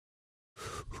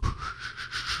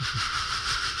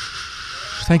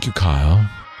Thank you, Kyle.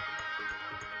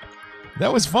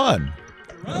 That was fun.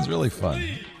 That was really fun.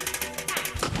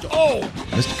 Oh,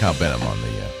 Mr. Kyle Benham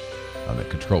on the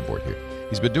control board here.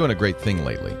 He's been doing a great thing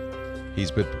lately. He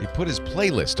put his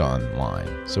playlist online,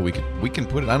 so we can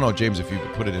put it. I don't know, James, if you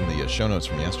could put it in the show notes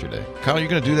from yesterday. Kyle, you're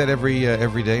going to do that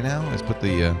every day now? Let's put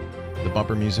the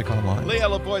bumper music online. Leo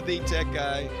Laporte, the tech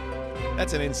guy.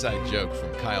 That's an inside joke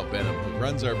from Kyle Benham, who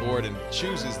runs our board and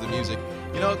chooses the music.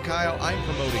 You know, Kyle, I'm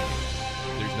promoting you.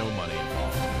 There's no money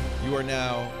involved. You are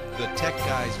now the tech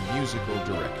guy's musical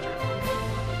director.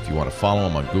 If you want to follow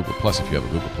him on Google Plus, if you have a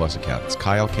Google Plus account, it's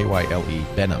Kyle, K-Y-L-E,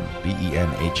 Benham,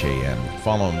 B-E-N-H-A-M.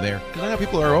 Follow him there. Because I know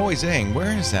people are always saying,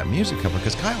 where is that music coming from?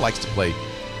 Because Kyle likes to play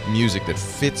music that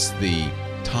fits the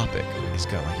topic. He's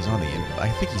on the internet. I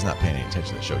think he's not paying any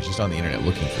attention to the show. He's just on the internet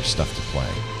looking for stuff to play.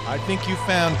 I think you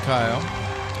found Kyle.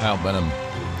 Kyle Benham,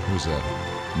 who's a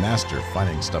master of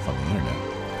finding stuff on the internet.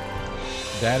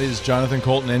 That is Jonathan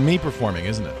Colton and me performing,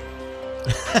 isn't it?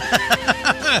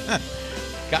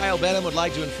 Kyle Benham would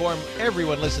like to inform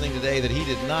everyone listening today that he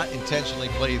did not intentionally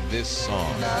play this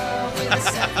song.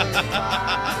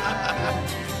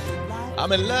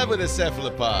 I'm in love with a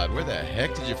cephalopod. Where the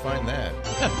heck did you find that?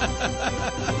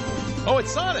 Oh,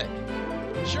 it's Sonic.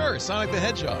 Sure, Sonic the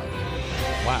Hedgehog.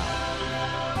 Wow.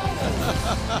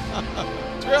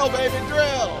 Drill, baby,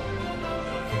 drill.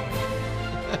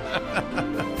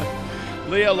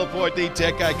 Leo Laporte, the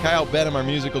tech guy. Kyle Benham, our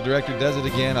musical director, does it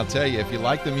again. I'll tell you, if you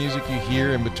like the music you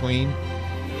hear in between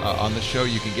on the show,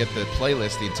 you can get the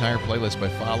playlist, the entire playlist, by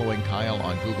following Kyle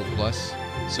on Google+.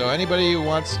 So anybody who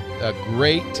wants a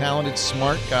great, talented,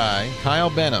 smart guy, Kyle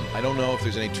Benham. I don't know if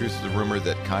there's any truth to the rumor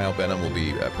that Kyle Benham will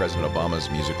be President Obama's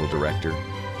musical director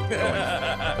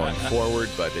going forward,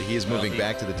 but he is moving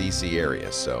back to the D.C.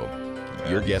 area, so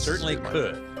your guess certainly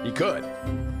could. He could.